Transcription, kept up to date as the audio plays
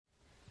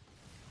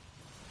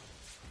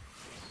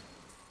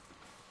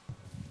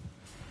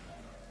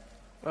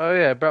Oh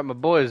yeah, I brought my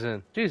boys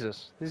in.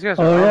 Jesus, these guys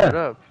are armored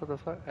up. What the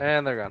fuck?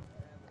 And they're gone.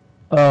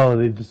 Oh,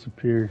 they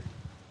disappeared.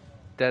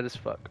 Dead as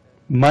fuck.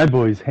 My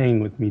boys hang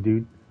with me,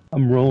 dude.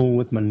 I'm rolling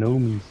with my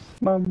nomies.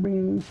 My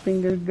ring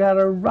finger got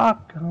a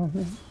rock on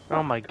it.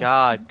 Oh my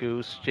god,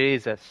 Goose.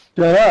 Jesus.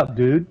 Shut up,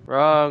 dude.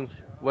 Wrong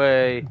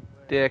way,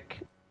 dick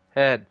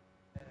head.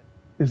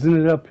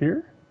 Isn't it up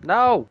here?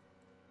 No.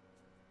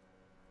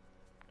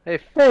 Hey,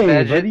 hey,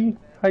 faggot. buddy.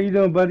 How you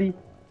doing, buddy?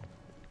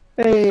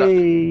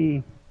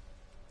 Hey.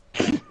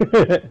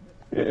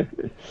 Hey,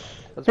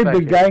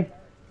 big guy.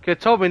 Kid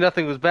told me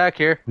nothing was back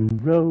here. I'm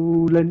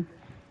rolling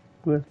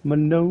with my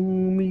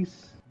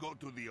nomies. Go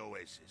to the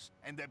oasis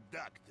and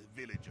abduct the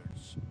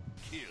villagers.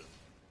 Kill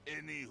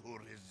any who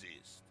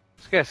resist.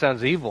 This guy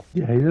sounds evil.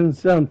 Yeah, he doesn't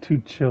sound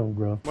too chill,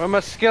 bro. Where are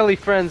my skelly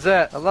friends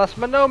at? I lost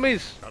my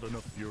nomies. Not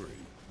enough fury.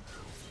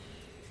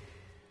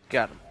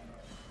 Got him.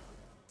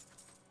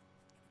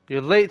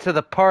 You're late to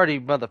the party,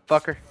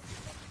 motherfucker.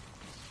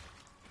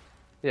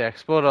 Yeah,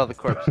 explode all the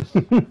corpses.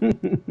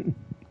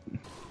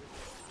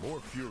 More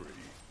fury.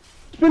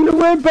 Spin the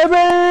web,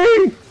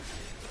 baby!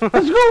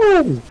 Let's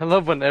go! I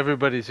love when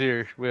everybody's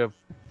here. We have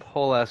a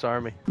whole ass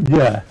army.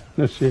 Yeah,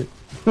 no shit.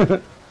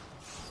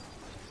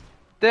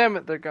 Damn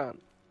it, they're gone.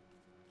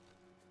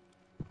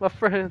 My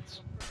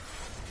friends.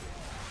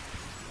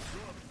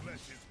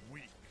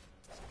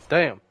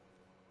 Damn.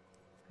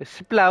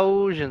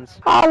 Explosions.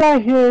 All I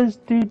hear is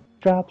deep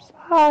drops.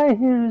 All I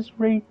hear is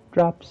rate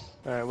drops.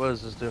 Alright, what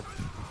does this do?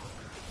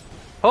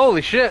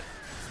 Holy shit!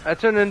 I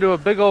turned into a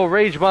big old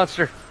rage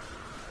monster.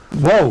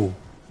 Whoa.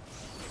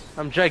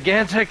 I'm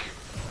gigantic.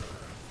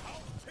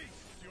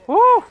 Woo!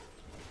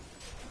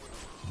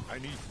 I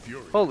need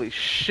fury. Holy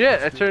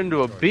shit, I turned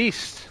into a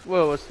beast.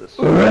 Whoa, what's this?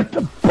 Let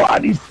the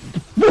bodies sit the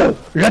floor.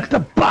 Let the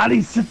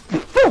bodies sit the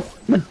floor.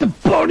 Let the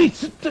bodies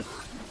sit the...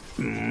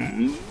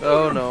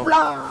 Oh no.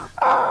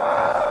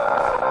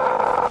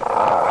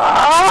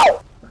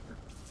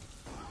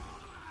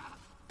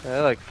 I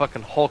like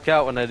fucking Hulk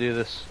out when I do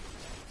this.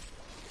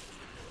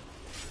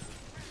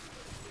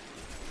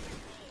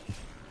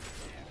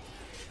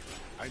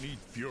 I need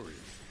fury.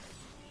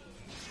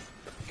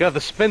 God,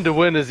 the spin to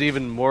win is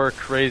even more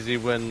crazy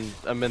when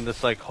I'm in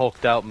this like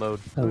hulked out mode.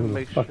 That little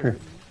Make fucker. sure.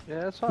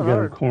 Yeah, it's not We got him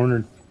hard.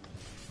 cornered.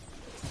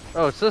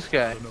 Oh, it's this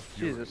guy.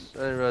 Jesus, I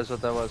didn't realize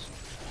what that was.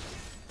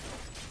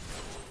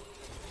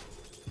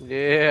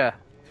 Yeah.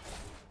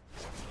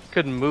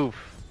 Couldn't move.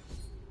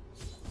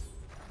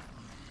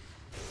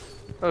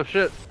 Oh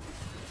shit.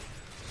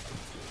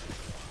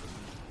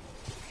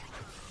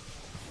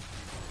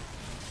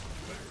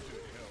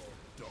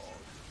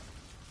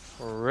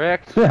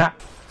 Wrecked.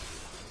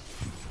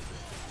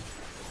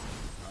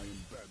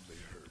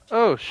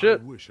 Oh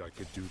shit. I wish I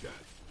could do that.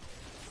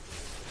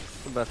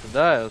 I'm about to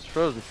die, I was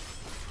frozen.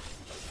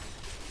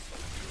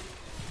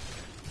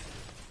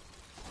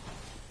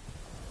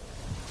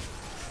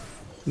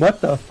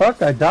 What the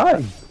fuck? I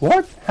died.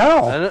 What?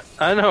 How?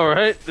 I know,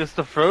 right? It's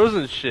the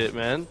frozen shit,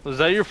 man. Was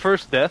that your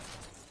first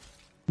death?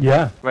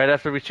 Yeah. Right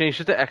after we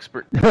changed it to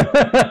expert.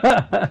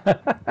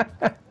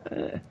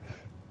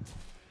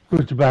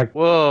 Put you back.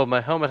 Whoa,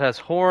 my helmet has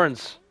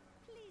horns.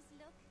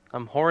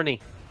 I'm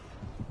horny.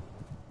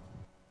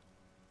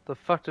 The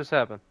fuck just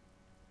happened?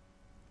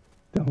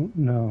 Don't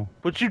know.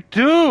 What'd you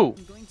do?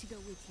 I'm going to go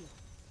with you.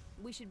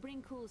 We should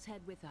bring Cool's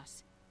head with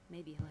us.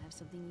 Maybe he'll have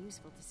something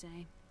useful to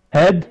say.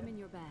 Head? Put him in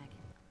your bag.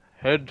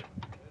 Head.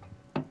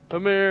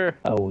 Come here.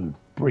 I will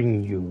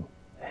bring you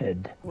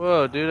head.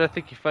 Whoa, dude, I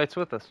think he fights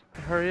with us.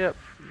 Hurry up.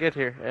 Get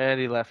here.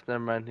 And he left. Never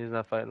mind. He's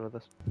not fighting with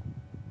us.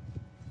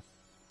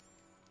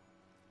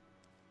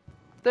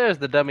 There's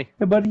the dummy.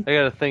 Hey, buddy. I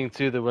got a thing,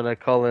 too, that when I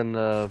call in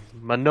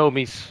my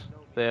nomies,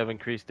 they have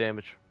increased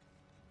damage.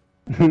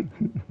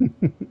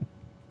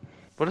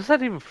 What is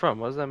that even from?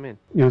 What does that mean?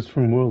 It was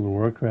from World of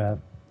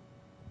Warcraft.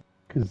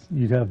 Because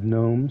you'd have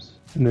gnomes,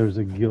 and there was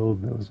a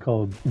guild that was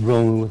called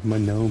Rolling with My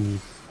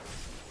Gnomies.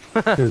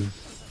 Because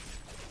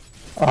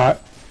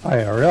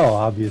IRL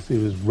obviously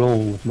was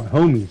rolling with my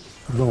homies.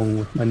 Rolling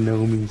with my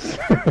gnomies.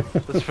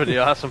 That's pretty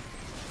awesome.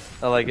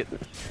 I like it.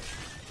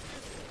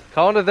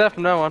 Calling it that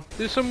from now on.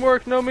 Do some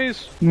work,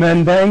 nomies.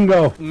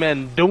 Mandango.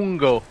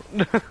 Mandungo.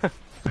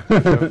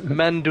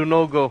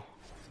 Mandunogo.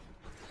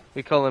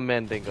 We call him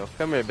Mandingo.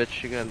 Come here,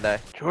 bitch. You're gonna die.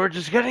 George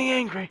is getting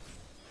angry.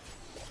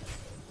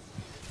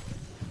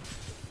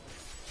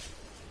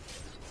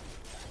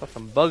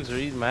 Fucking bugs are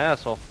eating my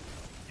asshole.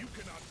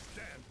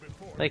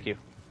 Thank you.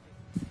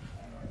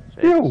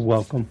 You're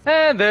welcome.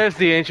 And there's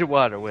the ancient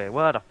waterway.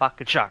 What a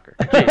fucking shocker.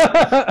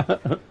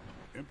 Emperor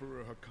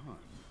Hakan.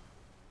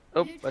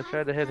 Oh, I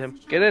tried to hit him.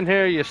 Get in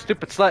here, you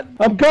stupid slut.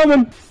 I'm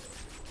coming.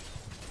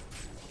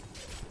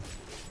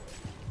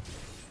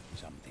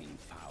 Something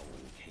foul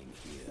came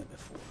here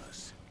before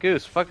us.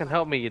 Goose, fucking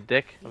help me, you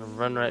dick. Gonna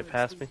run right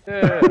past me.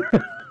 Yeah.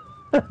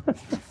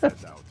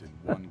 Set out in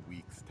 1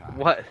 week's time.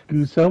 What?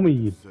 Goose, help me,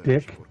 you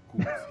dick.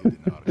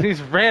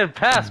 He's ran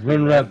past me.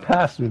 Run right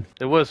past me.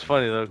 It was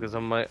funny though, because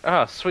I'm like,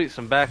 oh sweet,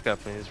 some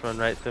backup, and he's run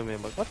right through me.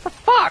 I'm like, what the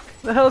fuck?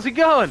 Where the hell is he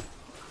going?